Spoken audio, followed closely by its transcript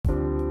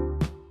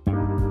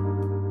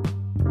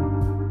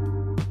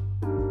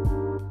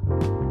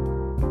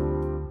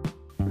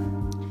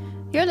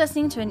You're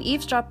listening to an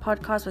Eavesdrop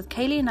podcast with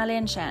Kaylee, Nale,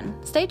 and Shan.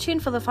 Stay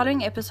tuned for the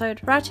following episode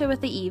right here with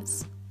the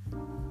Eves.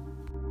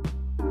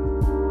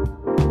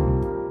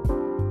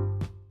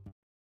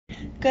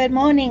 Good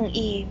morning,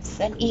 Eves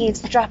and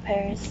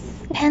Eavesdroppers,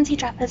 panty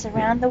droppers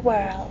around the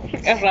world.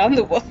 Around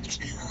the world.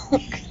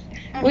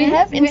 We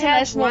have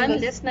international one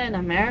listeners listener in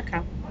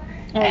America,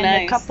 and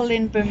nice. a couple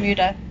in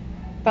Bermuda,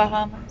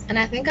 Bahamas. and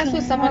I think I saw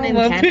someone in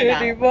Pretty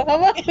Canada.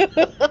 Bahama.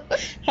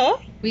 Huh?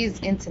 We's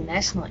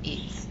international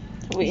eats.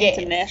 We're Yes.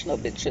 international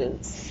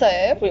bitches.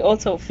 So, We're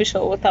also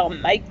official with our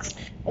mics.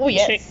 oh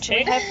yes,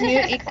 Check. we have new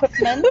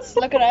equipment.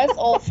 Look at us,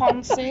 all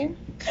fancy.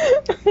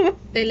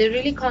 They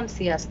literally can't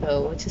see us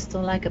though, which is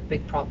still like a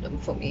big problem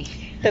for me.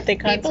 That they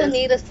can't People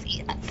see. need to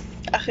see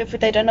us. If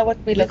they don't know what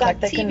we look got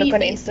like, they can TV look on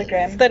faces.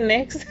 Instagram. The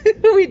next,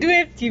 we do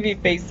have TV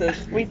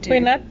faces. We do.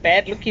 We're not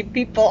bad looking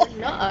people.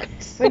 Not.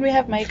 When we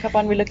have makeup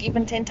on, we look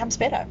even 10 times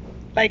better.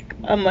 Like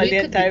a We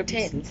million could be times.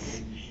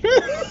 tense.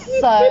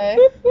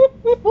 So,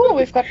 oh,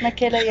 we've got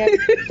Michaela here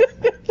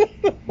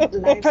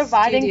Live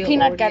providing studio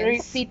peanut audience. gallery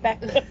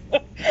feedback.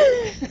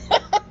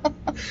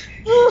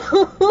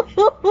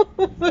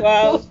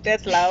 Wow,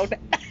 that's loud.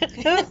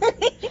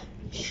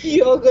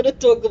 You're gonna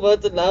talk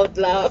about it loud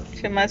laugh.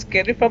 She must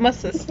get it from her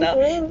sister.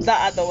 The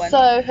other one.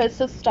 So her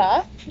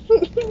sister,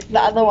 the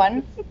other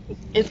one,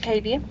 is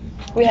Katie.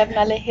 We have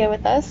Nale here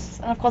with us,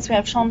 and of course we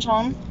have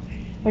Shan,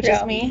 which Yeah.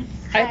 is me.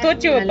 I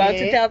thought you were about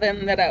to Nale. tell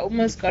them that I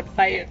almost got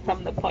fired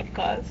from the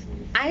podcast.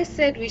 I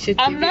said we should.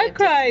 I'm give you not a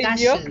crying.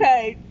 You're discussion.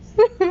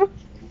 crying.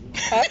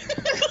 Huh?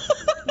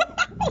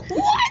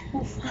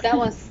 That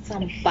was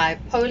some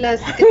bipolar,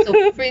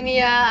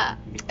 schizophrenia.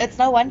 It's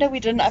no wonder we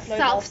didn't upload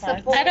last night.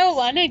 Self-support. I don't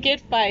want to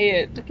get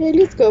fired. Okay,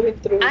 let's go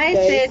through it, I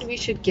guys. said we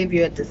should give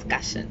you a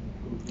discussion.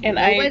 And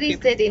Nobody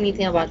said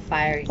anything about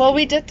firing. Well,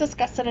 we did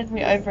discuss it and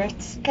we're over it.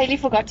 Kaylee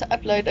forgot to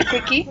upload a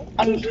quickie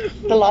on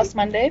the last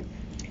Monday,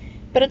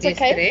 but it's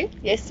okay.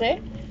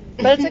 Yesterday.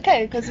 But it's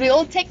okay because we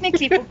all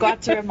technically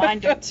forgot to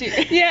remind her too.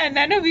 Yeah,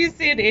 none of you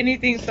said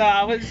anything, so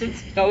I was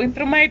just going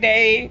through my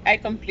day. I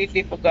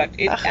completely forgot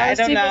it. I I was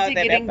don't too know how busy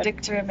that getting happened.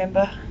 dick to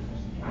remember.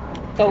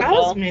 Oh, I was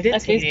well, at least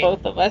meditating.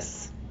 both of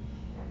us.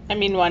 I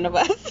mean, one of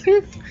us.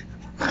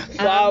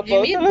 Wow, You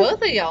both mean of us.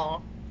 both of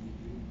y'all?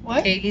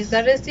 What? Kaylee's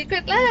got a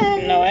secret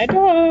life. No, I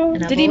don't.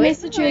 And I've Did he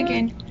always message you known.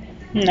 again?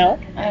 No.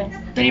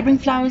 Did he bring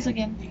flowers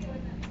again?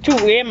 To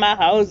wear my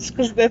house,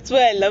 because that's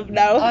where I live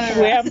now, Oh,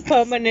 where right. I'm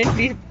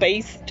permanently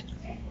based.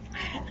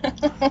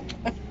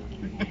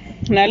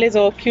 Nala's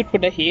all cute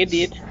with her hair,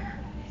 dude.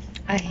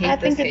 I hate I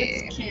this think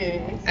hair. it's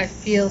cute. I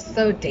feel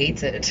so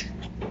dated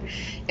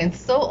and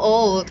so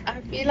old.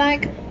 I feel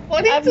like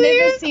 42 I've never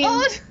years seen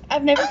old.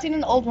 I've never seen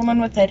an old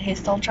woman with that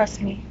hairstyle,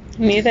 trust me.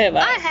 Neither have I.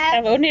 I have.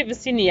 I've only ever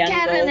seen young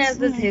Karen girls. has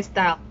this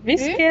hairstyle.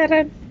 This Hmm?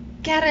 Karen?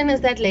 Karen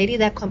is that lady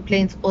that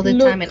complains all the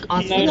Look, time and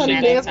asks no, for You're she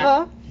the doesn't.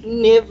 manager.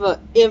 never,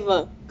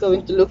 ever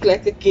going to look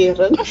like a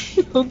Karen.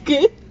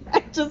 Okay?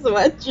 I just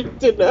want you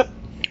to know.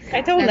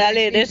 I told That's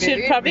Nale that actually she'll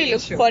very probably look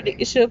reassuring.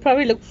 40. She'll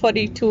probably look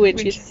 42 when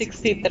she's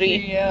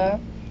 63. Yeah.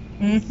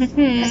 I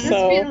just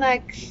So- feel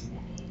like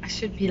I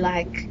should be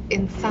like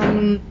in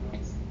some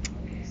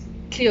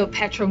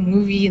Cleopatra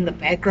movie in the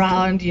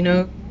background, you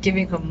know,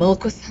 giving her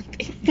milk or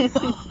something.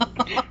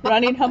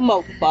 Running her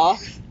milk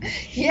bath.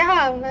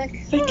 Yeah, I'm like,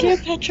 But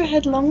Cleopatra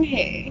had long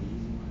hair.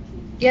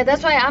 yeah,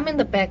 that's why I'm in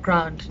the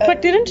background.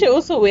 But didn't she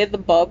also wear the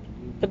bob?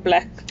 The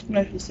black?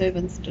 No, her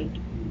servants did.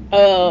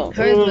 Oh.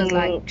 Hers was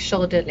like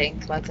shoulder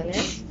length, wasn't it?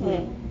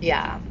 Mm.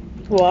 Yeah,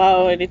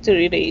 Wow, I need to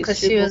read it. because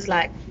she was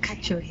like,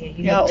 cut your hair,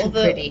 you Yeah, look all too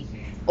the- pretty.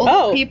 All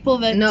Oh. the people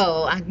that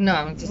No,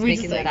 I'm just We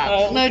making just that like-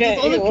 up. Oh. no, just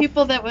all Okay, the ew.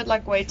 people that would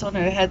like wait on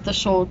her had the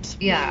short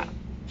Yeah,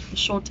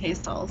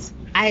 hairstyles.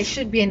 I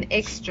should be an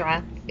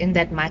extra in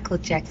that Michael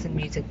Jackson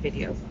music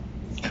video.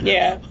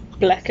 Yeah,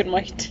 black and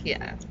white.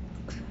 Yeah,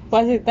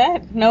 Was it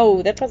that?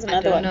 No, that was I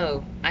another don't one.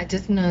 know. I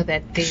just know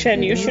that there's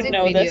Shan, a you should music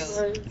know video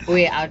this.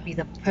 where I'd be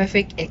the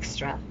perfect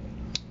extra.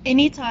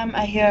 Anytime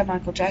I hear a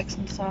Michael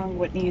Jackson song,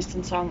 Whitney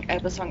Houston song,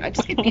 ABBA song, I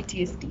just get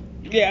PTSD.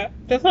 Yeah,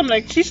 that's why I'm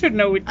like, she should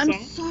know which I'm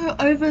song. so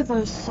over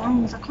those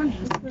songs. I can't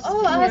listen.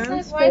 Oh, I was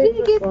like, why did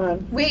you get...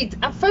 Wait,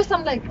 at first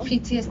I'm like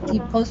PTSD,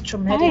 Hi,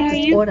 post-traumatic how are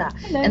you? disorder.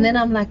 And then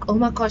I'm like, oh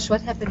my gosh, what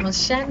happened?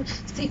 Was Shan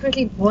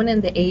secretly born in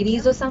the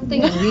 80s or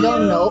something and we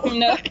don't know?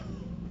 No.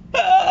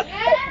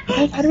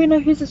 How do we know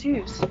whose is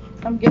whose?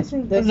 I'm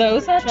guessing this.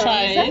 Those are These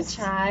chais.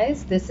 are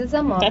chais, this is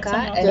a mocha, That's a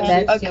mocha. and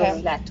that's Okay. your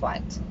flat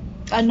white.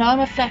 I know I'm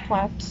a flat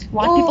white.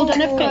 White people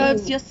don't have Oh.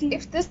 curves, you see.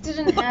 If this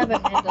didn't have a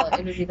handle,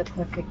 it would be the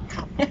perfect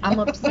cup. I'm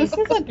obsessed.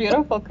 This is a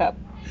beautiful cup.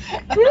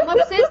 I'm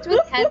obsessed with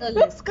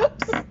handleless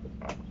cups.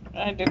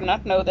 I did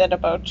not know that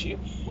about you.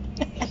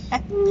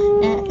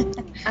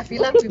 I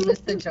feel like we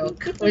missed the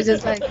joke. We're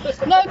just like,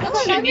 No,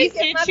 because She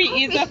said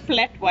she is a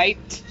flat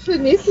white,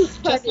 Shanice is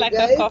funny, just like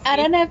guys. a coffee. I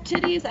don't have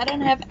titties, I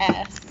don't have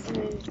ass.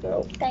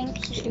 No.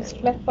 Thank you. She's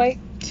flat white.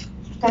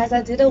 guys,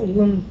 I did a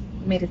womb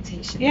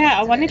meditation. Yeah,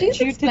 I wanted Please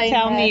you to explain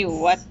tell me that.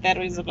 what that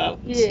was about.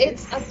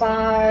 It's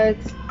about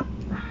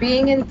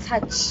being in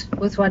touch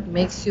with what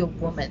makes you a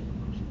woman.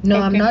 No,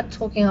 I'm Okay. not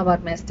talking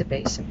about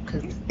masturbation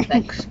because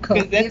that could go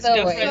 'Cause that's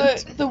either way. different.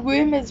 So the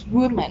womb is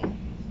woman.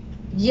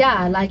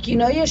 Yeah, like you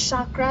know your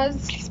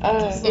chakras.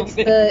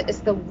 It's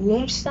the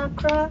womb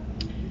chakra.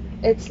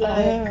 It's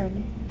like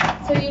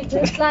so you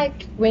just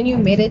like when you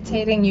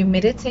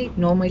meditate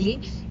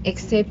normally,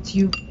 except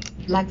you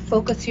like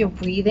focus your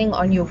breathing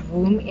on your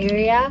womb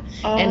area,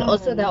 and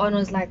also that one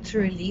was like to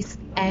release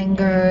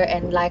anger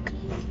and like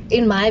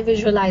in my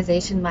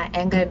visualization, my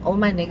anger and all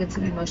my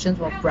negative emotions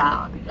were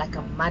brown, like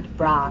a mud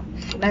brown.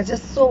 And I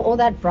just saw all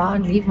that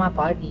brown leave my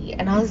body,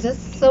 and I was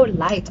just so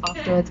light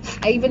afterwards.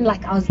 I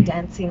was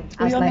dancing.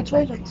 I Were was you on like, the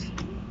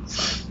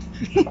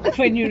toilet?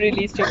 When you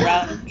released your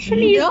brown.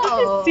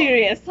 No.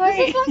 Serious.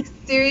 This is like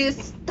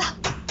serious stuff.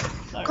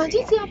 Can't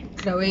you see I'm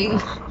glowing?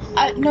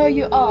 No,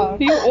 you are.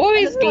 You're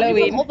always It's probably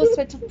glowing. from all the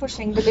sweat of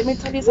pushing, but let me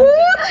tell you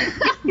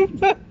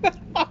something.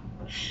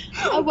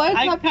 I woke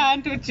I up.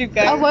 can't with you I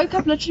guys. woke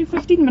up literally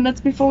 15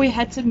 minutes before we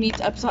had to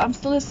meet up, so I'm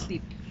still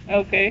asleep.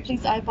 Okay.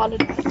 Please, I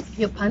apologize.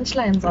 Your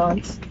punchlines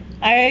aren't.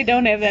 I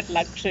don't have that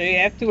luxury.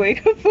 I have to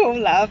wake up for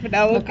laugh and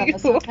I will Look, I'm a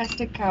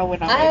sarcastic cow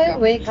when I wake up.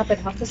 wake up at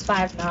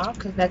 5:30 now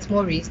because that's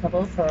more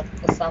reasonable for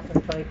a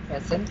self-employed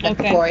person. Like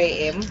Okay. 4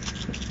 a.m.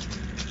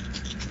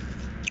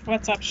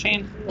 What's up,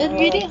 Shane? It's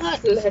really hot.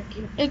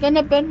 It's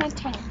gonna burn my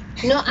tongue.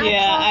 No, I Yeah,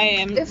 can't. I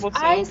am If also.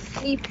 I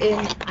sleep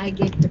in, I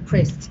get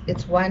depressed.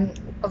 It's one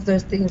of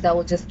those things that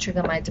will just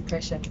trigger my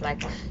depression.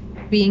 Like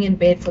being in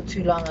bed for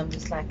too long, I'm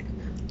just like,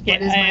 Yeah,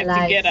 what is I my have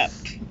life? to get up.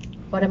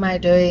 What am I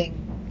doing?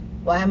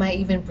 Why am I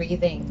even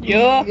breathing?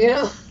 Yo. You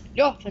know,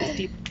 Yo, that's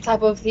deep.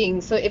 type of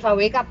thing. So if I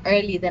wake up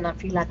early, then I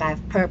feel like I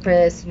have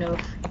purpose. You know,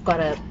 I've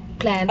got a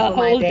plan A for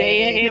my whole day.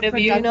 day ahead of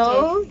you. You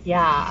know,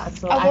 yeah.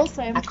 So I will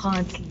say- I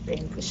can't sleep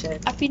in for sure.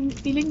 I've been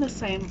feeling the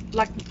same.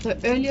 Like the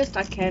earliest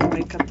I can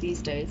wake up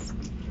these days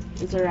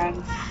is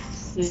around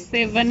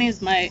 7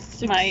 is my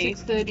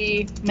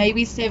 6:30,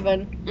 maybe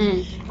 7.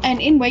 Mm. And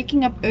in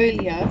waking up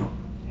earlier,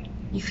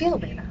 You feel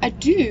better. I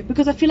do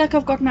because I feel like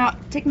I've got now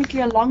technically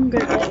a longer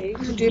day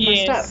to do my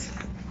Yes.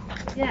 stuff.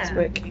 Yeah. It's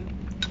working.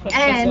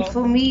 And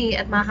for me,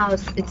 at my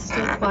house, it's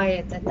so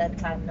quiet at that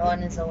time. No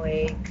one is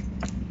awake.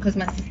 Because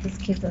my sister's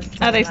kids are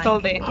still Are they like- still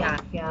there?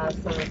 Yeah.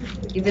 So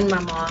even my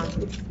mom,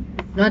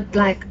 not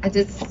like I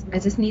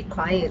just need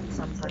quiet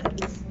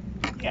sometimes.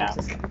 Yeah.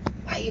 Just,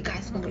 why are you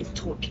guys always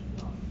talking?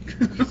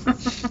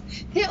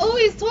 They're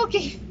always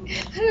talking.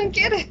 I don't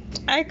get it.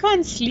 I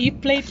can't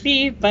sleep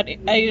lately, but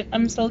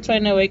I'm still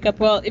trying to wake up.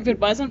 Well, if it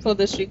wasn't for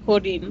this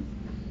recording,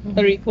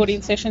 the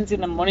recording sessions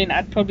in the morning,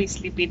 I'd probably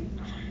sleep in,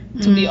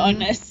 to be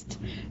honest.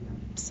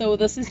 So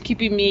this is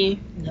keeping me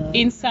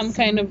in some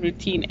kind of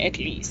routine at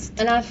least.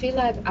 And I feel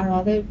like I'd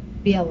rather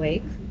be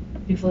awake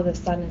before the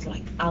sun is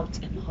like out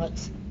and hot.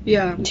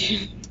 Yeah, That's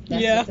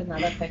Yeah. just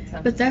another factor.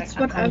 I'm But just that's like,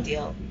 what I can't I've-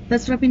 deal.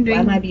 that's what I've been Why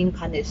am I doing. being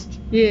punished?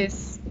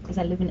 Yes. Because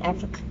I live in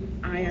Africa.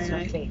 It's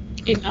not fair.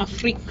 In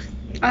Africa.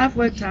 I've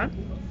worked out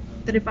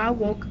that if I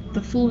walk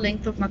the full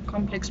length of my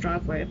complex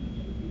driveway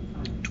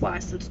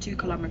twice, it's 2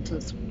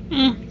 kilometers.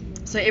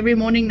 Mm. So every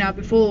morning now,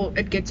 before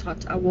it gets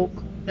hot, I walk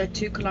that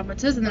 2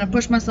 kilometers, and then I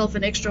push myself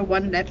an extra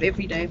 1 lap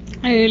every day.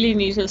 I really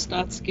need to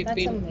start That's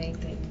skipping.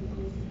 amazing.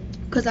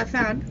 Because I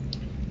found,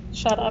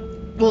 Shut up.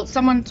 well,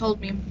 someone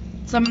told me,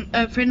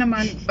 a friend of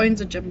mine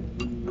owns a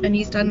gym, and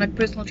he's done like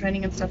personal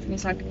training and stuff, and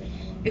he's like,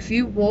 if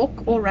you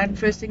walk or run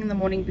first thing in the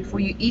morning before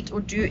you eat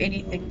or do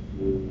anything,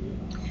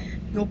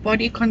 your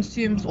body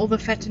consumes all the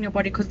fat in your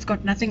body because it's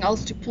got nothing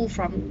else to pull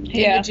from,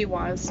 Yeah. energy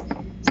wise. So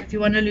if you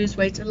want to lose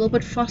weight a little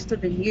bit faster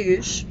than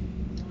usual,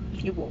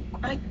 you walk.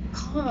 I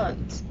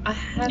can't. I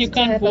have You to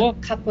can't have walk.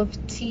 a cup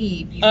of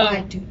tea before Oh.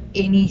 I do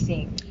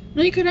anything.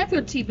 No, you can have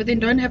your tea, but then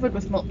don't have it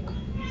with milk.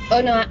 Oh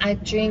no, I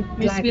drink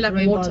Needs to be like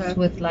rooibos water.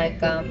 with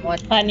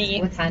what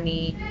Honey. with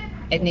honey,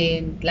 and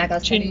then like I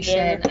was telling Ginger.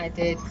 Shan, I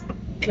did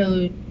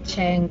Clo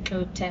Tang,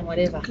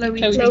 whatever. Chloe,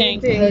 Chloe Chloe.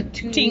 Tang. Her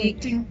 2 Ting.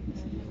 week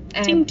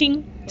Ting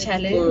ting.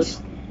 challenge.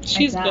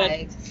 She's I good.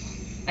 died.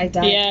 I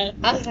died. Yeah.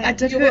 I was like, I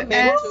did you her were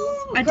meant abs. to.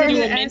 I did You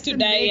her were meant abs to and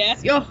die,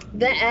 legs. Yo,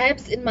 The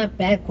abs in my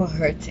back were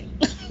hurting.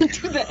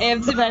 The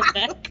abs in my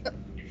back.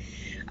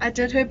 I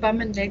did her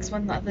bum and legs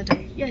one the other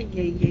day.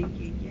 Yeah.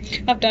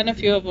 I've done a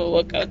few of her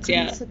workouts,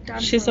 yeah. Sit down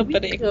She's for a a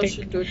bit week.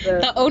 hectic.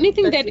 The only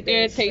thing that 30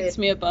 days irritates straight.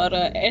 me about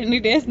her, and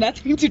it has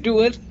nothing to do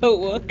with her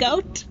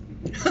workout.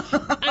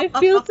 I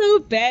feel so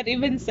bad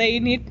even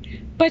saying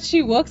it, but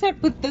she works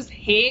out with this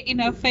hair in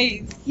her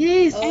face,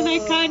 Yes. and I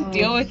can't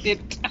deal with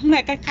it. I'm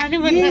like, I can't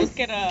even Yes. look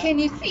at her. Can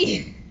you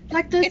see?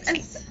 Like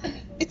this.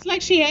 It's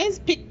like she has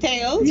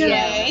pigtails,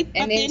 Yeah. right?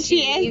 But And then then she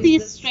she has leaves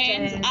these the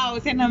strands strands.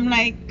 out, and I'm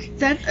like,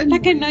 that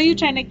like I know you're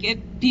trying to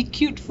be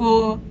cute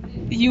for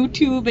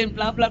YouTube and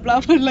blah blah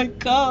blah, but like,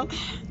 girl,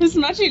 it's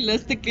not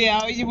realistically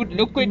how you would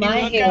look when My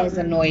you work hair out. was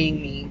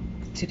annoying me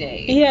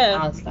today. Yeah.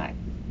 I was like,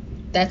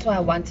 that's why I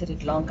wanted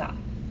it longer.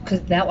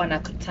 Because that one I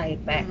could tie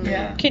it back.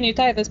 Yeah. Can you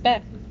tie this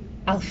back?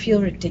 I'll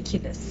feel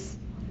ridiculous.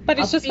 But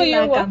it's I'll just feel for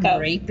your like I'm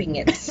workout. raping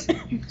it.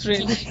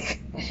 Really?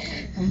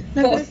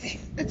 No, but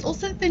it's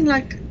also a thing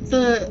like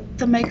the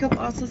makeup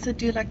artists that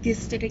do like the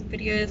aesthetic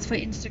videos for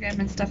Instagram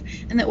and stuff,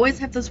 and they always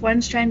have this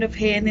one strand of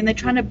hair, and then they're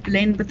trying to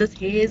blend, but this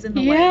hair is in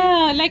the way.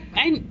 Yeah, like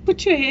I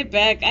put your hair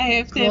back. I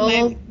have to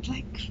Girl.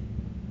 like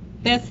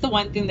that's the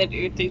one thing that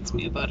irritates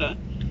me about her.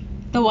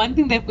 The one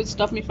thing that would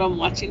stop me from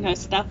watching her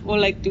stuff or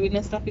like doing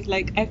her stuff is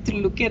like I have to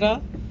look at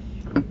her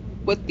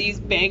with these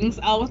bangs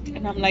out,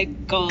 and I'm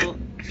like, girl,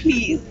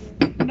 please.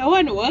 No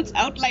one works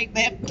out like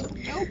that.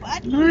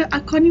 Nobody. No, I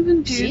can't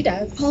even do She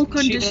does. whole She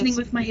conditioning does.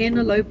 with my hair in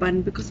a low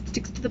bun because it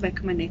sticks to the back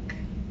of my neck.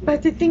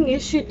 But the thing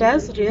is, she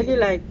does really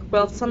like,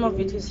 well, some of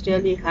it is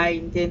really high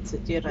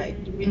intensity, right?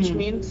 Which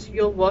means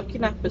you're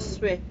walking up a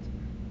sweat.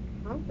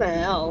 How the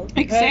hell?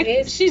 Exactly.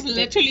 hair She's sticks.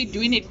 literally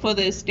doing it for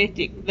the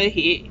aesthetic, the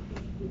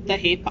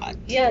hair part.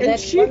 Yeah, And that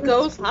she one-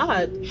 goes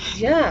hard.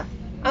 Yeah.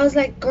 I was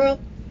like, girl,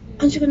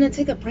 aren't you gonna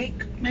take a break?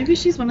 Maybe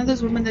she's one of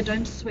those women that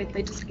don't sweat,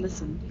 they just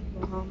glisten.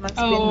 Oh, must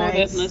Oh, be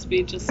nice. that must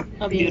be just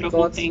a Being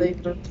beautiful God's thing.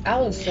 favorite.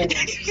 I was sweating.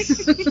 I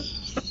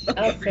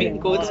was Being sweating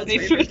God's hard.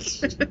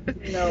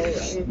 favorite.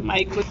 No,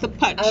 Mike with the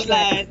I was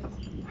like-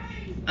 punchline.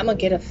 I'm gonna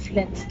get a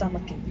flat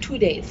stomach in 2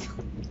 days.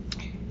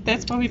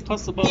 That's probably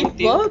possible it with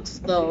you.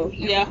 works though.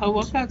 Yeah, her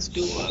workouts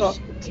do work.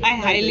 So, I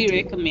highly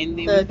recommend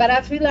them. The- But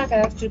I feel like I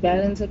have to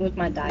balance it with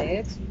my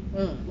diet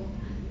mm.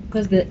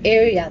 because the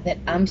area that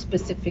I'm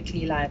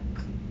specifically like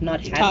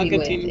not happy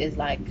Targeting. with is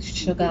like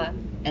sugar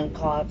and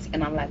carbs,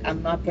 and I'm like,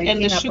 I'm not breaking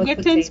And the up sugar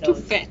with turns to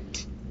potatoes.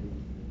 fat.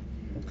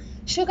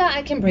 Sugar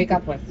I can break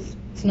up with.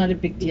 It's not a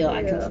big deal.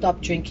 I can Yeah.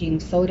 stop drinking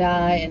soda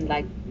and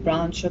like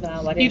brown sugar,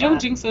 whatever. You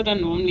don't drink soda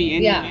normally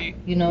anyway. Yeah,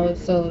 you know,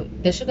 so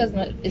the sugar's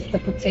not. It's the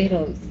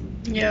potatoes.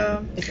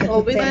 Yeah. It's the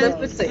Always the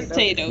potatoes. potatoes.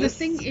 Potatoes. The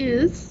thing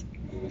is,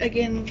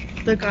 again,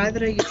 the guy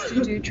that I used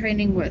to do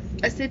training with,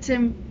 I said to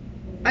him,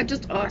 I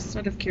just asked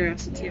out of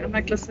curiosity. I'm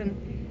like, listen,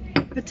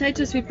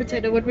 potato, sweet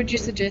potato, what would you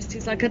suggest?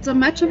 He's like, it's a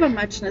much of a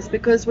muchness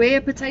because where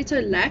a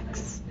potato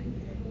lacks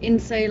in,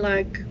 say,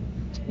 like,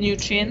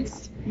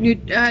 Nutrients.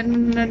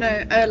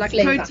 like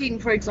Flavor. protein,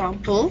 for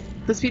example,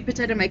 the sweet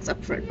potato makes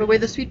up for it. But where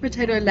the sweet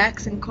potato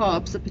lacks in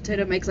carbs, the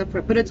potato makes up for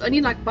it. But it's only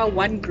like by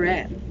 1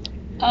 gram.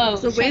 Oh,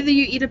 So whether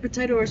you eat a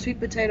potato or a sweet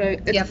potato,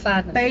 it's Yeah,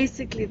 fine.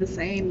 basically the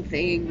same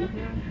thing.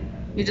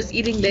 You're just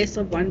eating less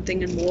of one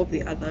thing and more of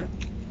the other.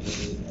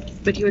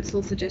 But you would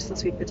still suggest the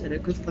sweet potato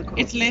because of the carbs.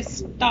 it's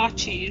less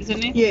starchy,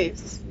 isn't it?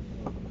 Yes.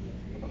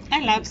 I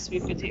love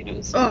sweet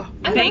potatoes. Oh,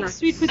 I Baked like-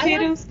 sweet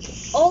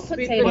potatoes. All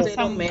Sweet potatoes. With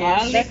potato some mash.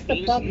 garlic. That's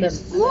the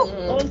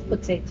problem. All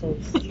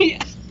potatoes.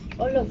 Yeah.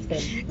 All of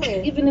them.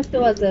 Even if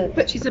there was a.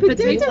 But She's a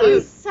potato potato.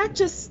 is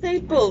such a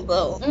staple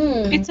though.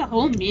 It's a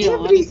whole meal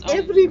on Every its own.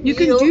 every you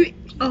can meal. do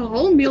a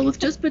whole meal with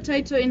just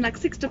potato in like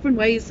 6 different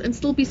ways and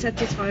still be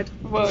satisfied.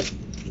 Well,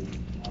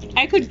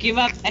 I could give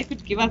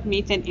up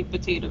meat and eat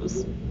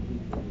potatoes.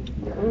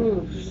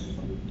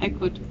 I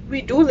could.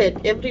 We do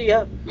that every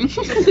year.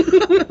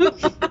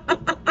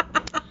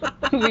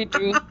 We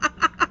do.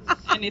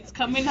 And it's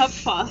coming up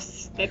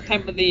fast, that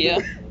time of the year.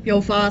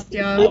 You're fast,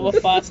 yeah. Our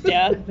fast,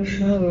 yeah. I don't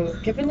know.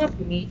 Giving up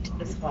meat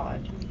is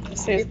hard.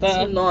 Says It's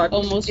the not.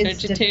 almost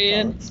It's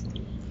vegetarian. difficult.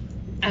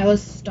 I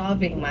was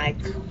starving, Mike.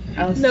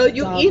 I was No,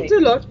 you starving. eat a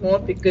lot more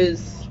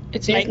because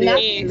It's There's like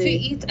nothing to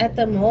eggs. eat at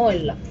the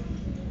mall.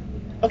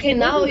 Okay,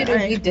 now Why? it'll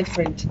be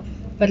different.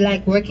 But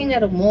like working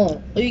at a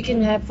mall, all you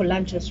can have for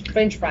lunch is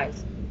French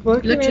fries.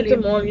 working Literally.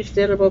 at the mall is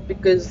terrible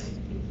because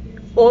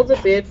all the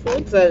bad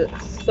foods are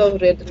so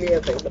readily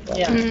available.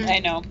 Yeah. I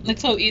know.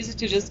 It's so easy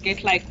to just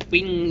get like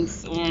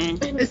wings or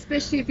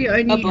Especially if you A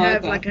only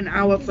have burger. like an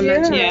hour for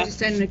lunch and you Yeah. have to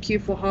stand in a queue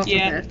for half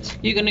Yeah. of that.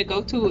 you're gonna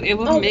go to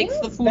whoever Oh, makes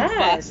the wings? food Bad.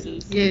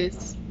 fastest.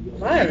 Yes.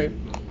 Why?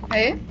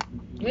 Hey?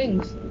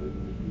 Wings.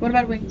 What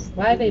about wings?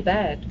 Why are they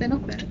bad? They're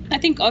not bad. I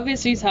think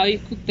obviously it's how you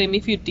cook them.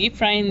 If you're deep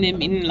frying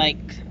them in like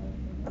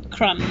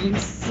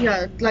crumbs.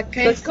 Yeah, like The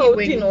KFC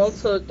coating wings.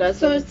 also doesn't.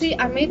 So see,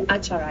 I made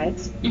acha, right?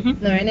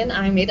 Mhm. Lorraine and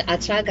I made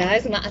acha,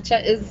 guys. My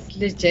acha is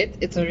legit.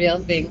 It's a real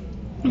thing.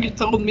 You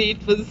told me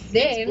it was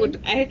Then-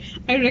 good.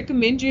 I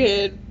recommend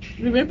you.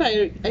 Remember,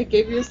 I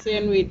gave you a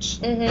sandwich.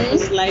 It Mm-hmm.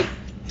 was like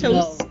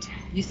toast. No.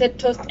 You said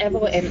toast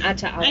ever and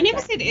acha. was I never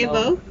like, said no.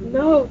 ever.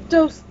 No,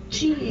 toast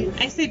cheese.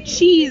 I said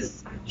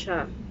cheese.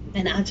 Cha.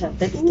 And acha,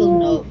 that's still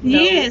no.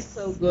 Yes.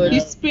 so good. You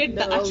No. spread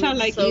the No, acha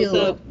like so it's a.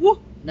 good. Woo,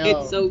 No.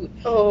 It's so good.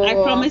 Oh, I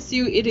promise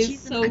you, it is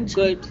Cheese so and acha.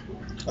 good.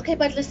 Okay,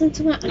 but listen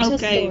to my acha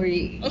Okay.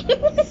 story.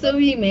 So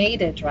we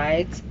made it,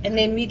 right? And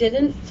then we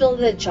didn't fill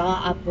the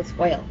jar up with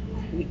oil.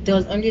 There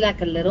was only like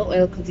a little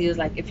oil because he was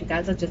like, if you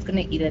guys are just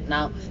gonna eat it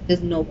now,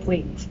 there's no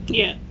point.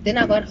 Yeah. Then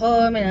I got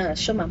home and I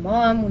showed my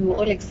mom. We were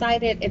all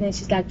excited, and then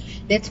she's like,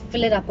 "Let's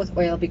fill it up with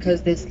oil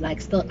because there's like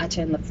still acha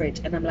in the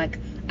fridge." And I'm like,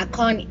 "I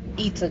can't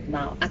eat it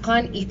now. I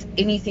can't eat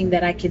anything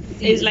that I can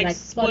see It's is, like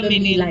swallowing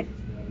swimming me in. like."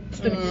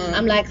 Swimming.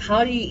 I'm like,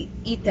 "How do you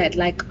eat that?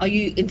 Like, are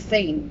you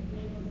insane?"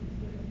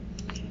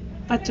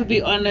 But to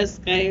be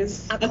honest,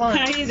 guys, I a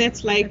can't. curry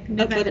that's like a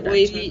never bit had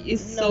oily acha.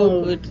 is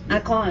so good. I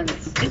can't.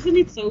 Isn't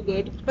it so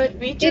good? But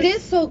we just, It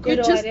is so good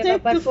You or just whatever,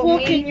 take but the for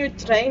fork me, and you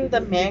drain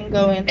the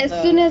mango and as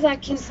the soon as I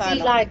can see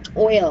masala. like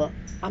oil,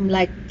 I'm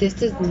like,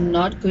 this is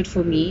not good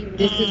for me.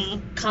 This is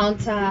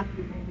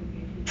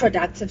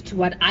counterproductive to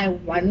what I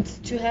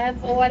want to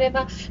have or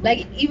whatever.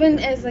 Like, even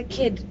as a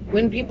kid,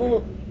 when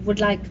people would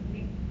like,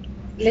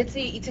 let's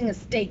say you're eating a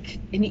steak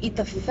and you eat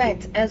the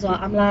fat as well,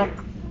 I'm like,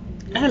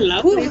 I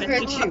love who it.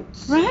 hurt you?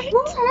 Right?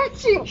 Who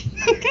hurt you?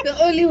 The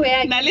only way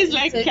I can Nellie's eat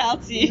like it,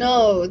 Kelsey.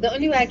 No, the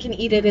only way I can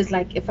eat it is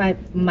like if I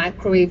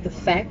microwave the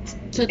fat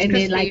So it's and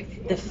then crispy.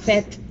 like the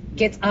fat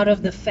gets out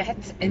of the fat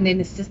and then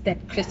it's just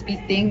that crispy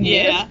thing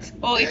Yeah. left.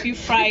 Or if you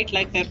fry it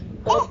like that.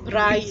 Or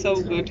fried. It's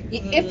so good.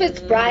 If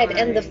it's fried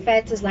and the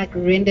fat is like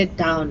rendered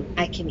down,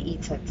 I can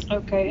eat it.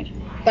 Okay.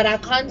 But I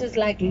can't just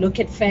like look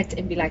at fat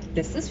and be like,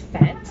 this is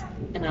fat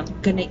and I'm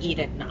gonna eat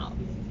it now.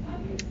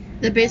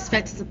 The best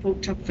fat is the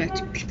pork chop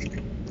fat.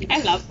 I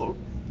love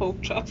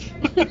pork chop.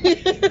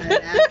 I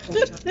love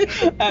pork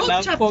chop. I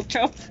love chop. pork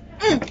chop.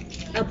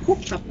 A pork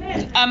chop.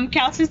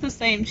 Kelsey's the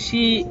same.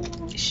 She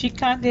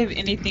can't have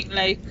anything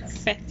like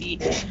fatty.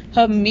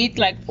 Her meat,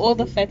 like all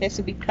the fat has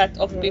to be cut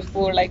off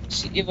before like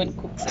she even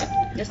cooks it.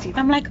 Yes,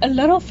 I'm like, a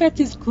little fat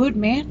is good,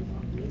 man.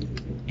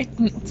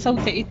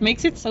 It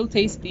makes it so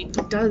tasty.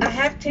 it does. I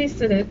have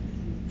tasted it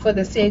for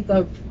the sake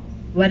of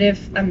what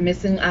if I'm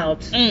missing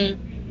out.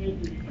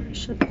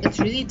 It's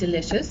really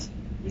delicious,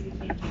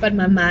 but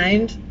my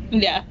mind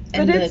Yeah.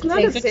 and But the it's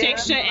not The a taste, bad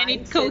texture and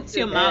it mindset coats to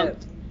your have.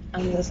 mouth.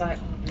 I'm just like,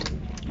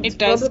 It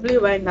does. Probably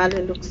why Nala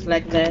looks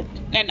like that.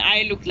 And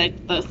I look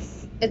like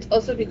this. it's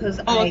also because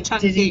Oh, I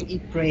chunky. didn't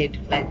eat bread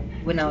like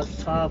when I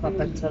was 12 up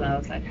until I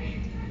was like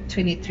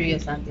 23 or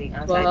something.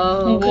 I was like,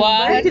 Wow. What?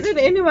 Why didn't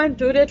anyone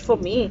do that for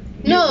me?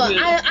 no, You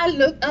will. I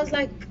looked, I was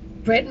like,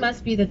 bread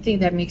must be the thing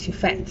that makes you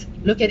fat.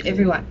 Look at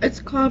everyone.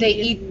 It's carb. They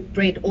eat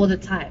bread all the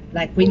time.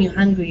 Like when you're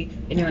hungry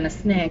and you want a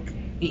snack,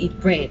 you eat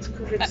bread.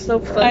 It's so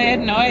funny. I had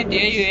no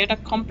idea you had a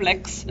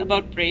complex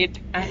about bread.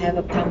 I have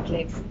a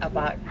complex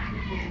about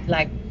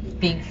like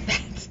being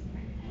fat.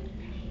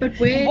 But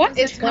where What? does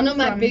it It's one come of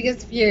my from?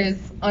 biggest fears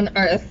on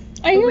earth.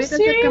 Are you Where does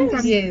it come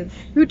serious? from? Yes.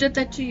 Who did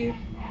that to you?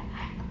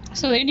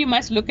 So then you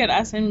must look at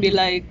us and be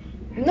like,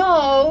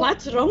 No.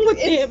 What's wrong with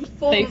It's him?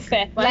 for they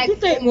fat. Why like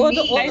did they for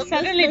order me. all I of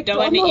suddenly don't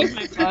want to eat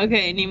my burger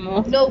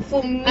anymore. No,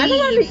 for me I don't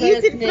want to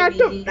eat in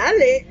front of personally.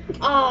 Nale.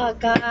 Oh,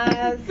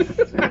 guys.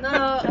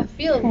 No, I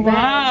feel bad.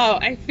 Wow,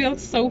 I feel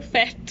so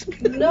fat.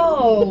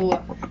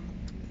 No.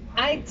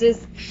 I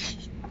just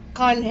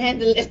can't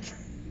handle it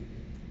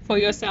For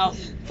yourself.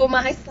 for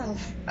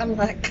myself. I'm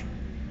like,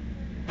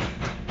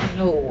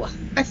 no.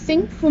 I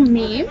think for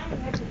me,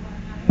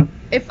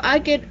 if I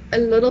get a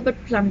little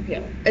bit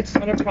plumpier, it's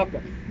not a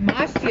problem.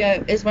 My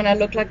fear is when I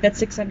look like that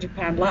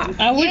 600-pound life.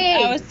 I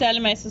Yes. was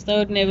telling my sister I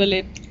would never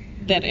let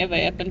that ever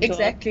happen to her.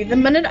 Exactly. The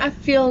minute I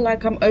feel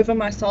like I'm over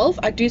myself,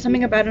 I do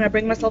something about it and I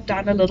bring myself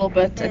down a little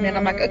bit, and then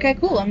I'm like, okay,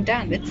 cool, I'm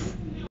done. Let's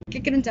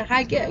kick it into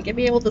high gear. Give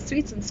me all the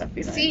sweets and stuff.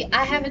 You know? See,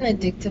 I have an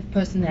addictive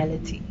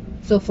personality.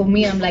 So for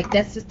me, I'm like,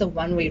 that's just a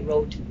one-way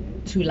road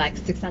to like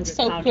 600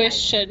 So pound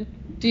question,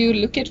 do you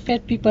look at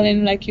fat people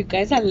and like, you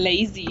guys are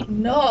lazy? life.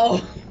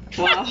 No.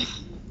 Wow.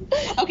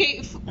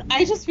 Okay,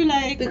 I just feel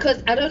like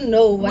Because I don't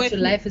know what With-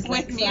 your life is with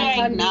like. me So I right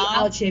can't now- be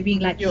out here being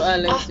like, You are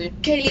 "Ah, lazy."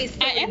 Kaylee's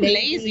so I am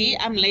lazy.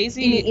 I'm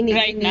lazy Ini,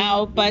 right ini.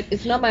 now, but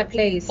It's not my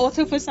place.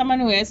 also for someone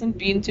who hasn't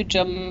been to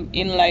gym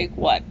in like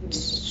what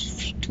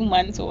 2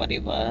 months or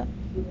whatever,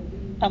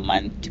 a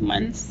month, 2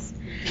 months,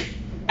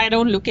 I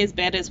don't look as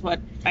bad as what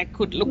I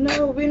could look.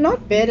 No, we're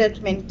not bad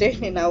at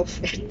maintaining our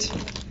fat.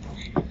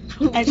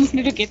 I just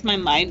need to get my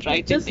mind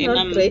right, Just and then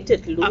not great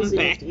at losing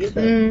back. it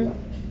either. Mm.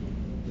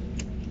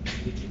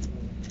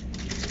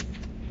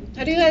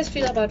 How do you guys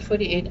feel about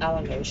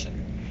 48-hour lotion?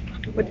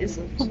 What is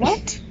it?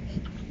 What?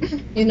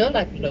 You know,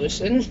 like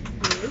lotion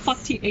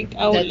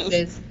 48-hour that lotion.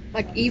 says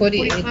Like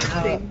 48 E45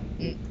 hour.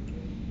 thing.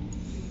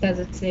 Does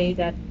it say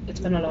that it's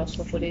gonna last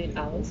for 48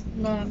 hours?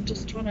 No, I'm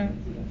just trying to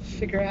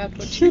figure out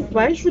what Should,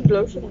 why should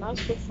lotion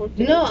last for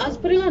 40 No, I was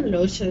putting on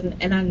lotion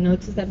and I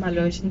noticed that my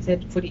lotion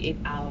said 48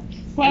 hours.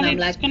 Well, and I'm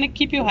it's like, gonna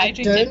keep you I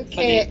hydrated. don't for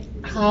care it.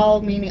 how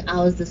many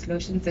hours this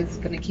lotion says it's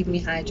gonna keep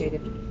me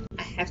hydrated.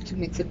 I have to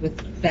mix it with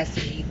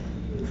Vaseline.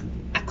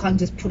 I can't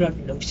just put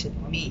on lotion,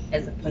 me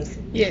as a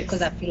person. Yes.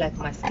 Because I feel like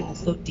my skin is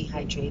so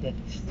dehydrated.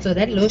 So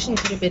that lotion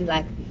could have been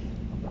like,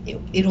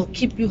 it'll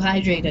keep you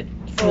hydrated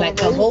for For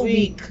like a a whole whole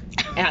week.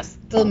 And I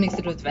still mix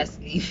it with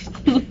Vaseline.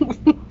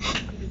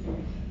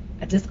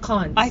 I just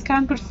can't. I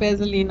can't put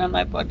Vaseline on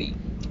my body.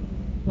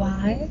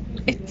 Why?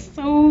 It's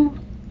so.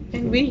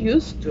 And we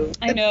used to.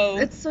 I know.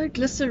 It's so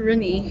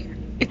glycerin-y.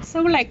 It's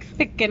so like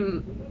thick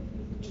and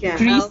Yeah,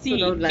 I also greasy.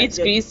 don't like It's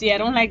it. greasy. I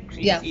don't like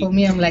greasy. Yeah, for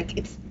me, I'm like,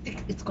 it's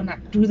thick, it's gonna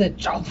do the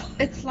job.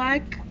 It's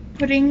like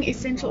putting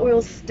essential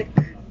oil stick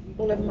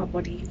all over my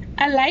body.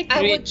 I like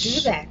I rich. would do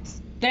that.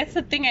 That's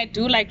the thing I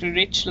do like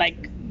rich,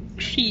 like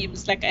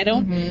creams. Like I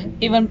don't Mhm.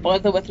 even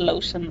bother with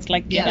lotions.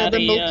 Like get Yeah, out the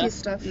of milky here.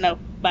 stuff. No,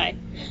 bye.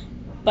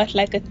 But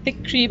like a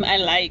thick cream, I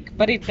like,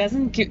 but it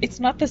doesn't give. It's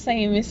not the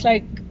same. It's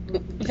like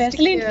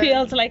Vaseline stickier.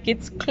 feels like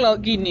it's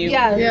clogging you.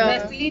 Yeah, Yeah.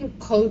 Vaseline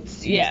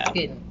coats your Yeah.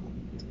 skin.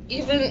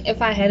 Even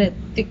if I had a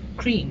thick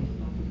cream,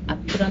 I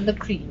put on the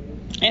cream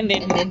And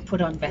then and then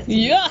put on Vaseline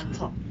Yeah. on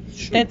top.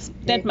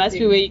 That must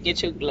be where you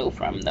get your glow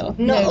from, though.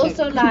 No,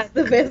 also like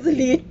the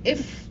Vaseline.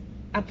 if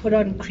I put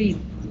on cream.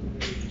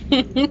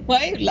 Why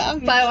are you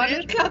laughing? By 1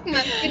 o'clock,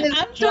 my skin is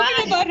I'm dry.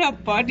 talking about her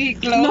body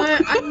glow. No,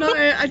 I know.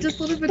 I just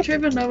thought of a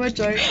Trevor Noah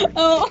joke.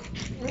 Oh,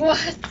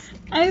 What?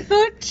 I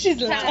thought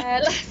she's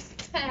laughing.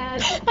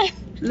 Sad.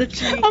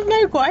 Literally. I'm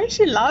like, why is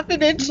she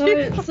laughing at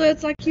you? No, so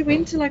it's like he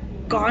went to like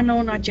Ghana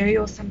or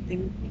Nigeria or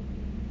something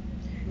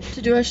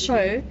to do a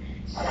show,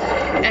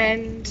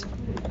 and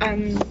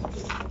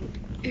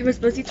he was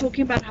busy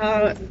talking about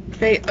how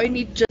they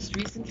only just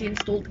recently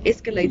installed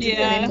escalators Yeah.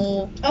 and they're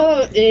more.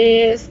 Oh,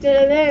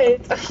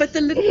 escalate.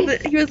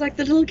 But he was like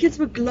the little kids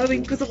were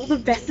glowing because of all the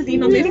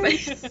Vaseline on their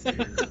face.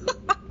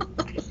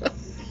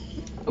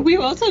 We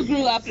also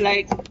grew up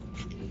like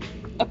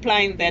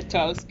applying that to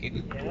our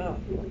skin.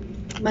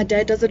 My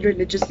dad does it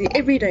religiously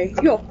every day.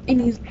 Yo, in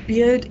his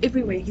beard,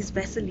 everywhere, he's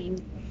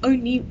Vaseline.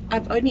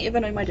 I've only ever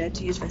known my dad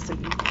to use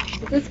Vaseline.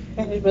 Because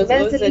And it was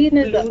always Vaseline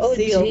that is the blue OG.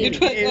 seal. It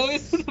was Yes.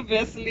 always the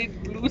Vaseline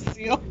blue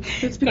seal.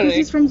 It's because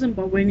he's from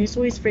Zimbabwe and he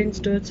saw his friends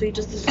do it, so he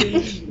just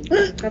assumed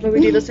that we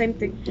do the same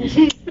thing.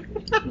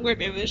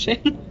 Whatever,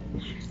 Shane.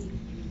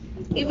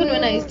 even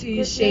when I used to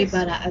use shea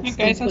butter, I'd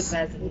Okay, still so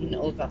put Vaseline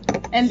over.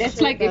 And that's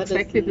Shea like butter's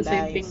exactly the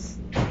same thing. nice.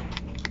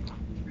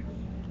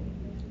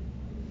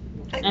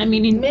 I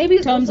mean, in Maybe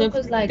it's terms also of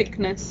 'cause, like,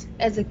 thickness.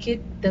 As a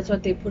kid, that's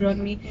what they put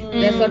on me.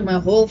 That's what my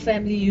whole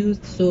family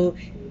used. So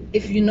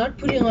if you're not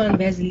putting on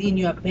Vaseline,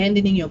 you're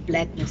abandoning your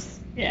blackness.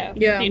 Yeah.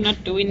 Yeah. You're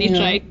not doing it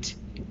Yeah. right.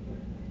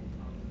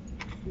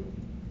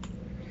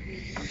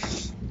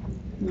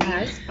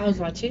 Guys, I was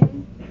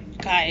watching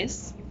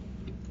Guys.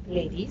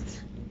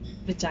 ladies,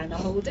 vagina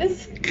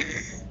holders.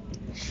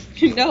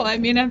 No, I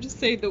mean, I'm just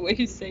saying the way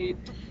you say it.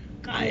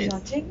 I was Guys.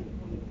 watching.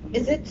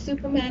 Is it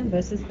Superman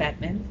versus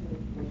Batman?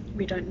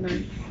 We don't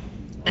know.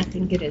 I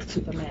think it is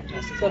Superman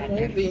versus The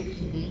Batman.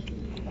 movie.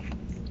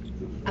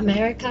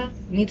 America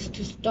needs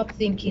to stop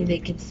thinking they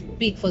can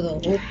speak for the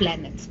whole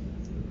planet.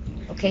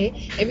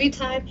 Okay? Every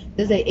time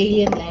there's an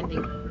alien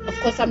landing, of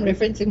course I'm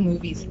referencing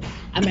movies.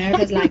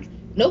 America's like,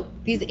 nope,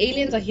 these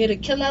aliens are here to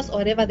kill us or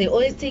whatever. They're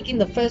always taking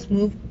the first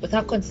move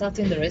without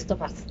consulting the rest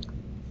of us.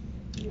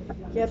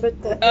 Yeah,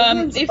 but the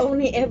aliens if-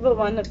 only ever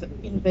want to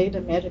invade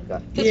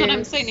America. That's what I'm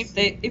Yes.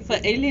 saying. If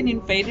an alien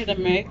invaded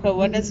America,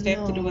 what does that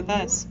have to do with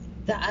us?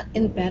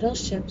 In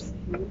battleships,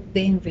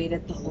 they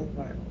invaded the whole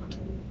world.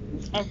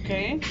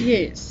 Okay.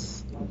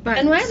 Yes. But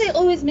And why are they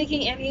always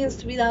making aliens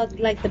to be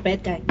like the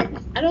bad guy?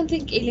 I don't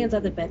think aliens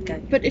are the bad guy.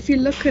 But if you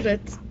look at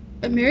it,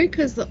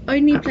 America is the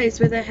only place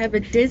where they have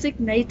a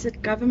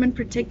designated government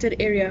protected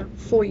area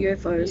for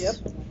UFOs.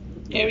 Yep.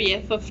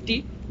 Area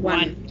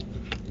 51.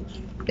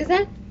 Is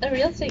that a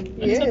real thing?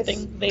 That's Yes.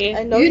 something there.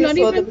 I know You're you not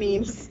saw even- the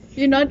memes.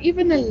 You're not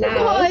even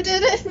allowed.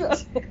 didn't.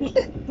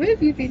 Where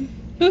have you been?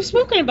 We've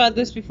spoken about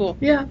this before.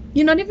 Yeah,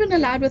 you're not even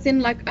allowed within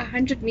like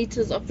 100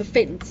 meters of the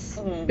fence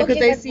because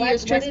they but see you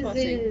as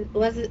trespassing.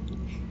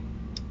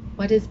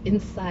 What is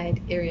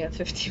inside Area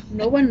 51?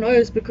 No one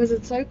knows because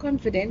it's so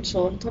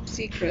confidential and top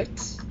secret.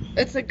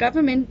 It's a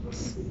government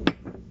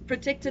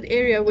protected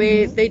area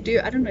where they do,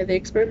 I don't know, the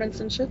experiments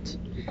and shit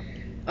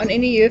on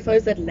any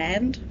UFOs that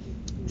land.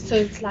 So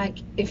it's like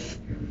if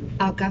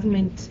our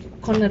government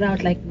cornered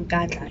out like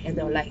Nkandla and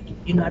they were like,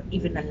 you're not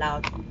even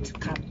allowed to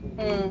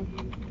come.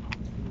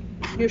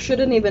 You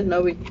shouldn't even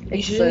know it.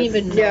 You shouldn't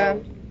even know. Yeah.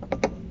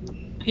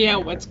 Yeah,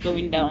 what's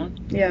going down?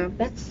 Yeah.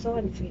 That's so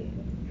unfair.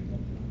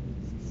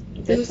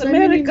 There was It's so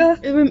many- America.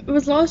 it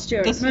was last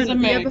year. This no, was the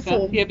America. year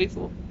before. Year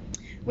before.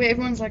 Where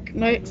everyone's like,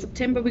 no,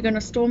 September we're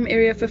gonna storm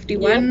Area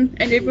 51,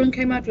 and everyone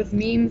came out with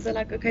memes. They're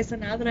like, okay, so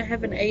now that I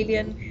have an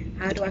alien,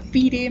 how do I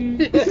feed him?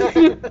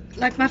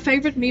 Like my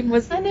favorite meme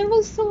was I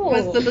never saw.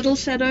 the little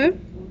shadow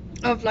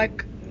of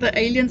like the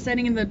alien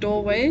standing in the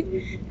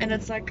doorway, and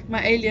it's like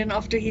my alien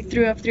after he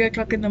threw up 3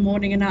 o'clock in the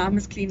morning, and now I'm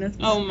his cleanest.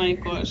 Oh my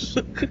gosh.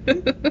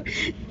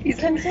 He's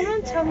Can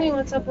someone tell me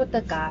what's up with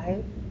the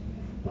guy?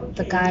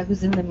 The guy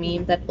who's in the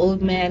meme, that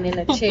old man in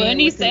a Oh, chair.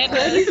 Bernie with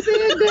his-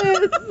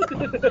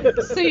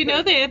 Sanders. So you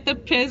know they had the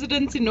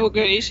president's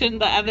inauguration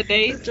the other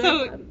day.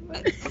 So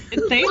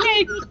they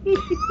like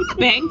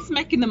bang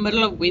smack in the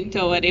middle of winter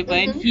or whatever,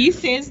 and he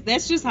says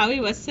that's just how he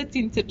was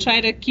sitting to try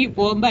to keep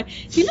warm. But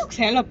he looks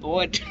hella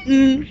bored.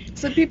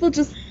 So people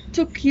just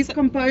took his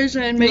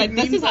composure and made Like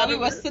this memes is how out he of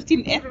was it.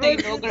 sitting at the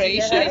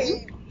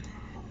inauguration,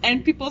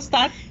 and people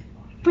start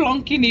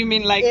plonking him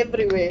in like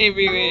Everywhere.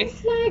 everywhere.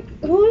 It's like,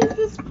 who is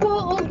this poor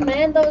old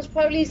man that was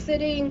probably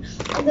sitting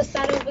on the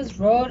side of his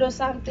road or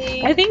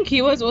something? I think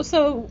he was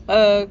also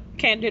a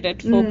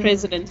candidate for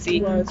presidency.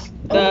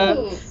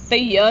 The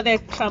year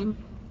that Trump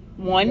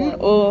won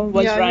or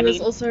was yeah, running. he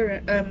was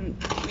also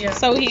yeah.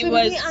 So he To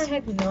was. me, I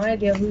had no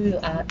idea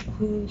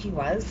who he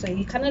was, so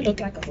he kind of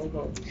looked like a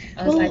hobo.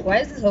 I was Well- like, why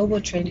is this hobo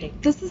trending?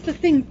 This is the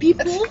thing.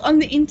 People on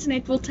the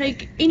internet will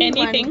take anyone,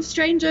 Anything.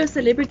 stranger,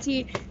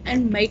 celebrity,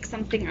 and make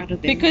something out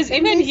of them. Because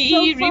even they're he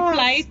so fast.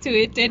 replied to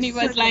it and he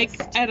So was like,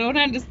 fast. I don't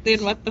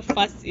understand what the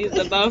fuss is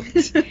about.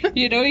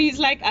 You know, he's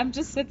like, I'm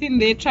just sitting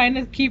there trying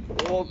to keep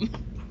warm.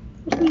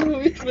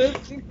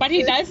 But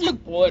he does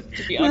look bored,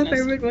 to be My honest.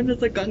 favorite one is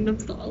the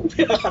Gangnam Style.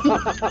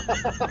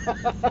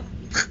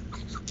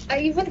 I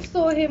even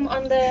saw him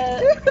on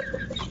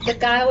the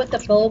guy with the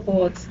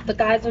billboards. The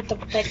guys with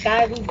that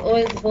guy who's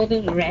always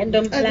holding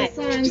random The flags.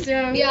 signs,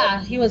 yeah.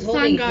 Yeah, he was Sign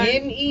holding guy.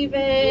 him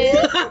even.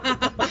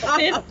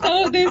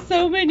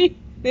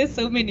 There's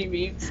so many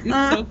memes.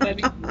 It's so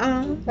funny.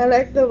 I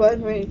like the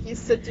one where he's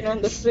sitting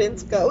on the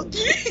friend's couch.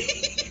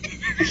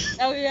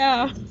 Oh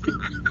yeah.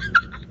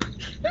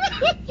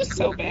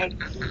 So bad.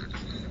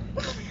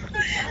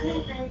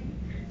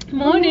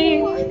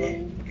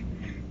 Morning.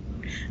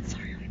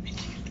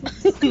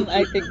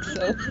 I think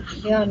so.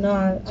 Yeah,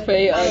 no,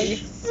 Very I early.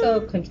 was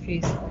so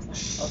confused. I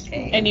was like,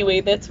 okay,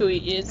 Anyway, that's who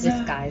he is.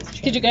 this guy's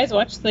Did you guys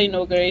watch the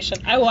inauguration?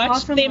 I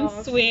watched Half and them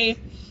half. swear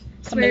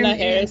Swear Kamala him in.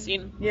 Harris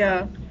in.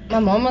 Yeah. My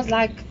mom was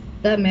like,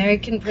 the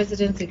American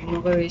president's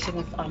inauguration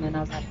is on, and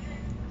I was like,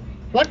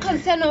 what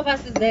concern of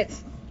us is that?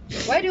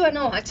 Why do I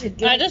know watch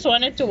it? I just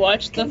wanted to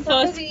watch the Can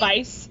first somebody-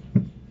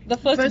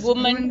 first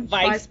woman woman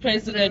vice vice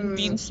president president.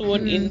 being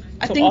sworn in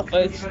I to think-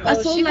 office. I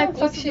saw she like don't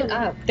fuck also shit the-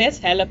 up. That's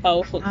hella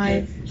powerful. Fuck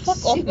She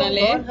off, gonna go on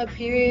Nale. her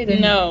period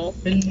and No.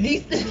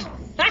 release it.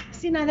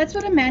 See, now that's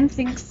what a man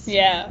thinks.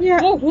 Yeah. Yeah.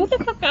 Oh, who the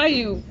fuck are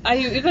you? Are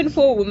you even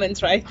for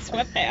women's rights?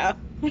 What the hell?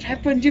 What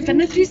happened? You've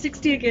done a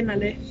 360 again,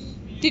 Ale.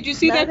 Did you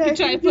see Now that that I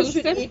picture I think you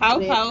should posted? eat How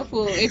it.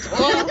 powerful!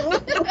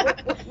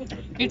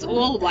 It's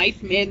all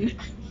white men,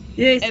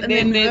 Yes, and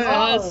then there's her.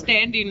 her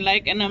standing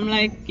like, and I'm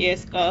like,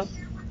 yes, girl.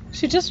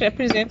 She just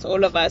represents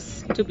all of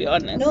us, to be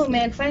honest. No,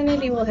 man,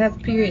 finally we'll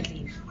have period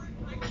leave.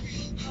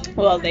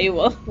 Well, they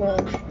will. Well,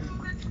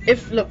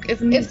 if New If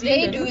they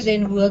Zealand, do,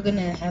 then we're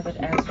gonna have it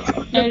as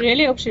well. I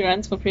really hope she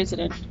runs for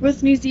president.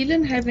 with New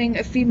Zealand having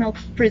a female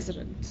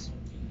president,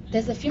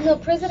 There's a female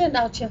president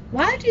out here.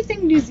 why do you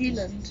think New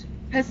Zealand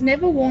has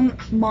never worn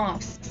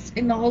masks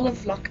in the whole of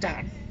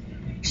lockdown?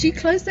 She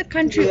closed the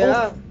country Yeah.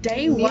 off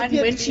day one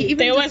when she even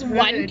There was just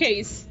one heard-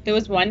 case. There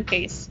was one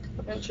case,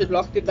 And she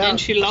locked it down. and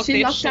she locked She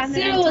that locked shit. down the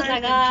Cyril was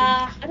entire like,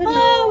 country. I don't know.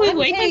 Oh, we one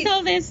wait case.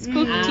 until there's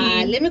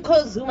cookie. Let me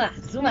call Zuma.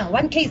 Zuma,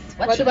 one case.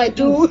 What, What should do I I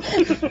do?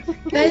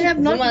 They have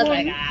not Zuma's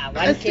worn like, a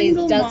one case,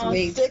 single just mask.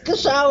 wait. Take a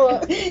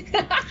shower.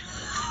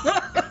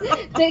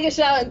 Take a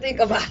shower and think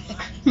about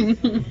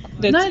it.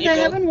 That's No, they evil.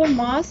 haven't worn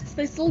masks.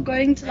 They're still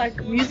going to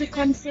like music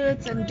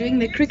concerts and doing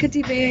their cricket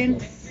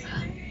events.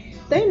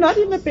 They're not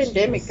in a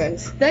pandemic,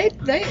 guys.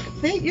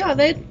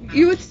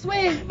 You would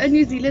swear a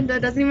New Zealander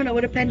doesn't even know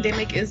what a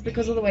pandemic is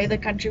because of the way the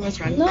country was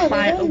run No,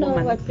 by they a don't know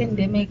woman. what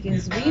pandemic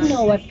is. We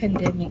know what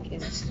pandemic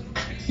is.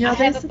 Yeah, I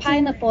they're have a sitting-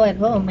 pineapple at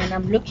home and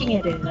I'm looking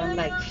at it and I'm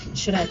like,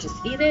 should I just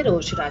eat it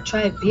or should I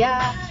try beer?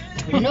 I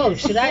don't know.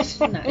 Should I?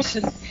 Shouldn't I?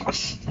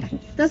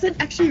 Does it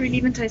actually really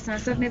even taste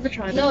nice? I've never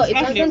tried No, it. it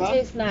I've doesn't never.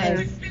 taste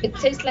nice. It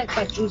tastes like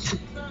bajuju.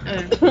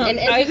 Oh. And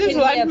as I you just can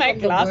want hear my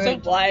from the glass word-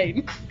 of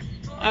wine.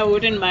 I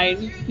wouldn't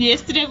mind.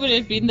 Yesterday would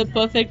have been the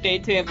perfect day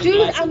to have a Dude,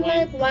 glass I'm of wine.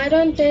 like, why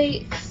don't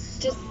they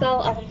just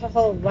sell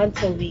alcohol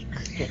once a week?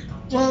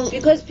 Well,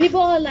 Because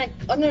people are like,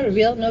 on a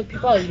real note,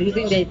 people are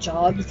losing their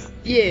jobs.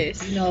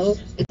 yes. You know,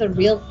 it's a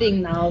real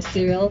thing now,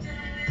 Cyril.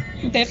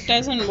 That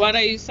doesn't. What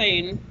are you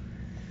saying?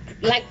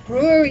 Like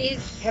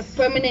breweries have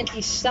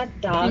permanently shut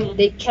down. Mm.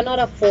 They cannot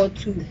afford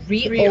to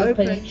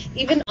reopen,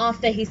 even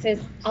after he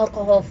says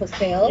alcohol for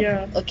sale.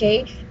 Yeah.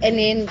 Okay, and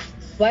then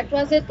what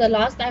was it? The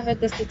last I heard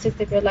the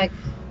statistic was like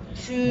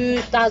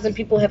 2,000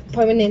 people have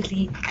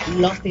permanently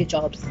lost their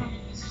jobs.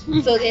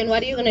 So then,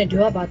 what are you gonna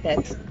do about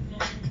that?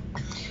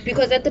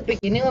 Because at the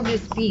beginning of your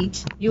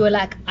speech, you were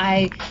like,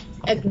 I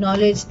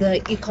acknowledge the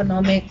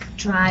economic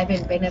drive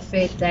and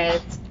benefit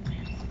that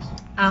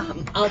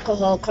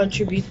alcohol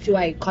contributes to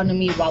our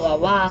economy,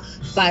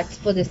 but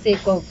for the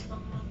sake of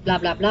blah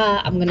blah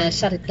blah, I'm gonna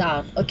shut it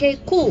down. Okay,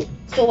 cool.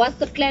 So what's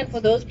the plan for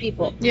those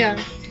people?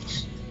 Yeah.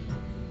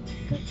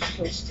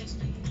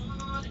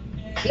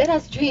 Let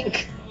us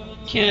drink.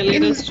 Yeah,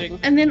 let us drink.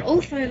 And then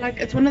also, like,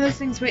 it's one of those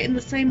things where in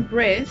the same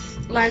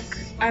breath, like,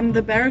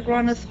 the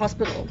Baragwanath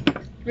Hospital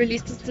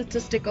released a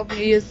statistic of New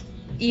Year's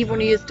Eve or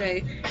New Year's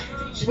Day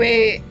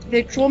where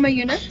their trauma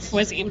unit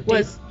Was empty.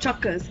 was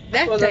chuckers.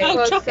 That Was day it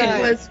Oh, it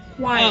chuckers. was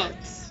quiet.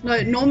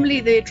 No, normally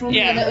their trauma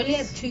Yeah. And they unit. only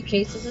had 2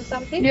 cases or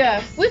something.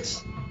 Yeah. Which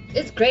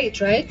is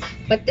great, right?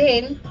 But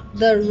then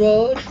the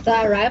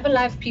Arrive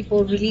Alive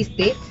people released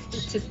their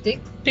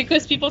statistics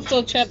Because people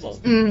still travel.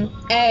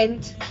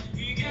 and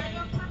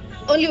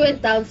only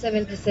went down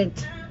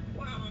 7%.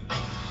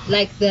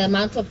 Like the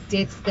amount of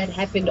deaths that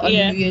happened on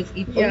Yeah. New Year's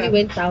Eve Yeah. only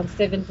went down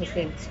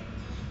 7%.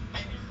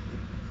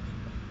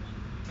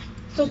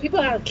 So people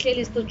are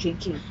clearly still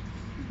drinking.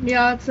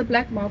 Yeah, it's a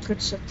black market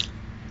shit.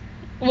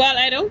 Well,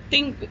 I don't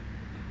think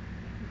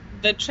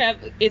the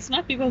travel. It's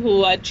not people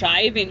who are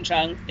driving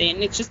drunk.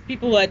 Then it's just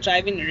people who are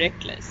driving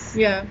reckless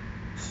Yeah.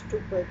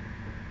 Stupid.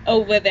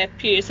 over that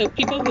period. So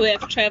people who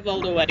have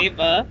traveled or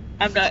whatever.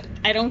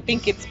 I don't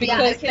think it's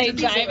because they're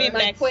driving my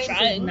back point is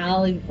drunk.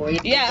 null and void.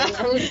 Yeah,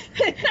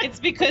 it's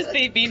because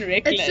they've been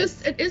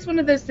reckless. It is one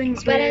of those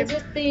things But I where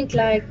just think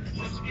like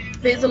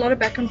there's a lot of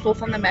back and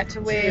forth on the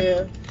matter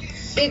where,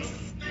 it's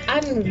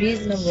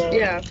unreasonable.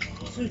 yeah.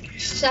 to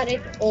shut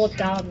it all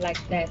down like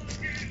that.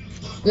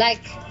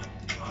 Like,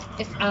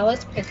 if I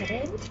was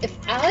president,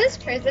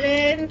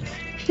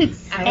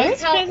 I would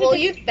tell all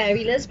you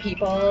fabulous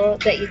people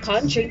that you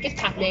can't drink in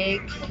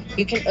public.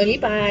 You can only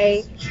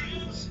buy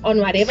on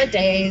whatever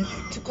days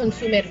to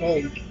consume at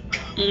home.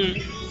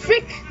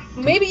 Frick!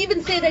 Maybe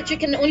even say that you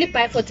can only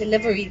buy for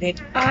delivery then.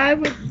 I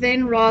would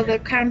then rather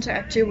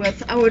counteract you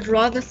with, I would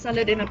rather sell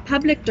it in a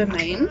public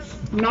domain,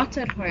 not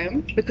at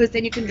home, because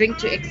then you can drink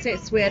to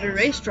excess. Where at a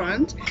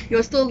restaurant,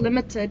 you're still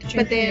limited,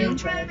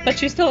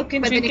 but you still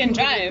can drink and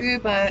drive.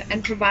 Uber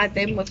and provide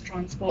them with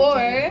transport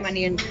and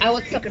money and I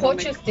would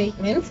support your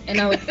statement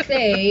and I would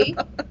say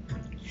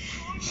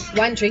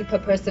 1 drink per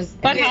person.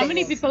 But how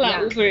many people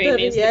are Ubering?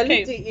 The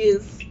reality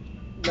is,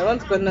 no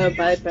one's gonna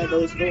abide by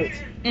those rules.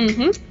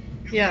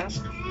 Yeah.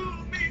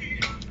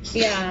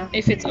 Yeah.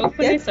 If it's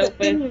open, it's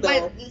open.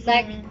 But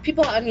like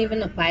people aren't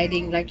even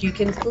abiding. Like you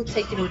can still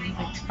take it or leave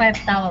it.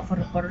 $5 for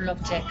a bottle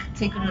of Jack.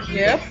 Take it or leave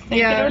it.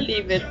 Take it or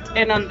leave it.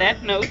 And on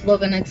that note, we're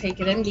gonna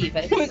take it and leave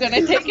it. We're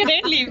gonna take it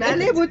and leave it.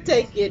 Nale would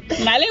take it.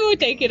 Nale would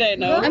take it. I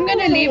know. I'm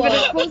gonna leave it.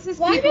 It causes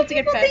people to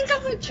get fat. Think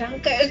I'm a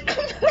drunkard.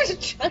 I'm not a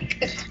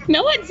drunkard.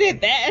 No one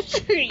said that.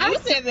 You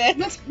said that.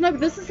 No, but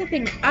this is the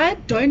thing. I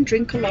don't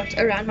drink a lot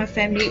around my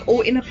family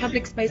or in a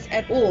public space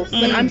at all.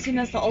 But I'm seen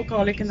as the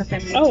alcoholic in the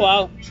family. Oh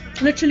wow.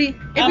 Literally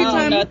every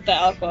time. Not the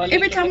alcoholic.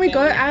 Every time we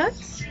go out,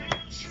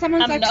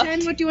 someone's like,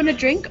 Shan, what do you want to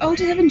drink? Oh,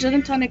 just having gin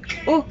and tonic.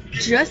 Oh,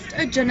 just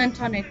a gin and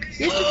tonic.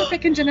 Yes, just a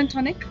freaking gin and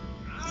tonic.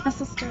 It's my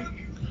sister.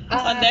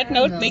 On that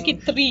note, make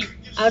it 3.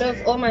 Out of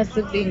all my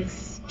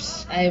siblings,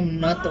 I am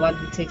not the one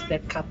who takes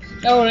that cup.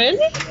 Oh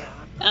really?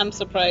 I'm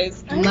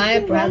surprised. My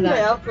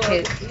brother,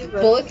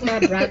 both my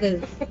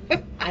brothers.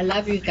 I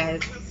love you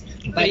guys,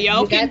 but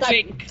y'all you guys can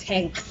drink. Are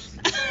tanks.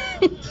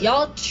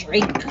 Y'all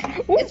drink.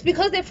 It's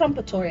because they're from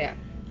Pretoria.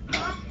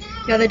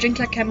 Yeah, they drink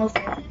like camels.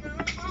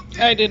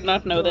 I did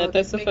not know that.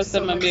 That's the first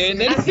time I'm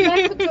hearing it. I feel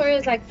like Pretoria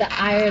is like the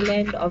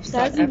Ireland of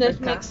South Doesn't Africa.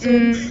 that make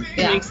sense?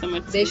 Yeah. Makes so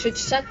much They sense. should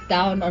shut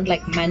down on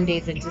like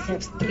Mondays and just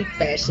have street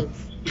fashions.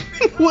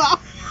 Wow.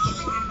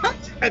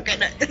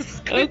 Okay.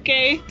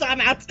 Okay.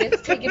 Time out.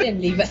 Let's take it and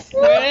leave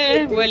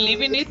it. We're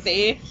leaving it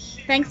there.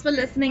 Thanks for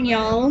listening,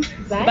 y'all.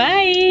 Bye.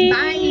 Bye.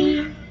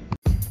 Bye.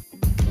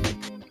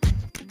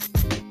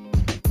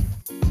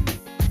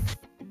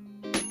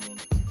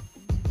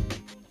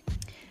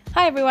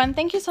 Hi everyone,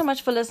 thank you so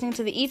much for listening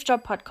to the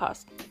Eavesdrop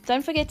podcast.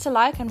 Don't forget to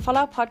like and follow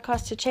our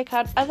podcast to check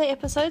out other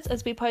episodes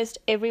as we post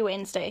every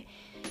Wednesday.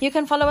 You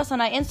can follow us on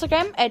our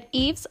Instagram at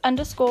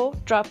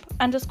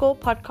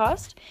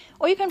eaves_drop_podcast,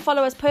 or you can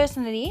follow us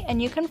personally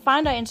and you can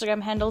find our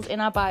Instagram handles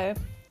in our bio.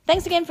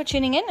 Thanks again for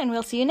tuning in and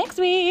we'll see you next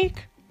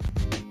week.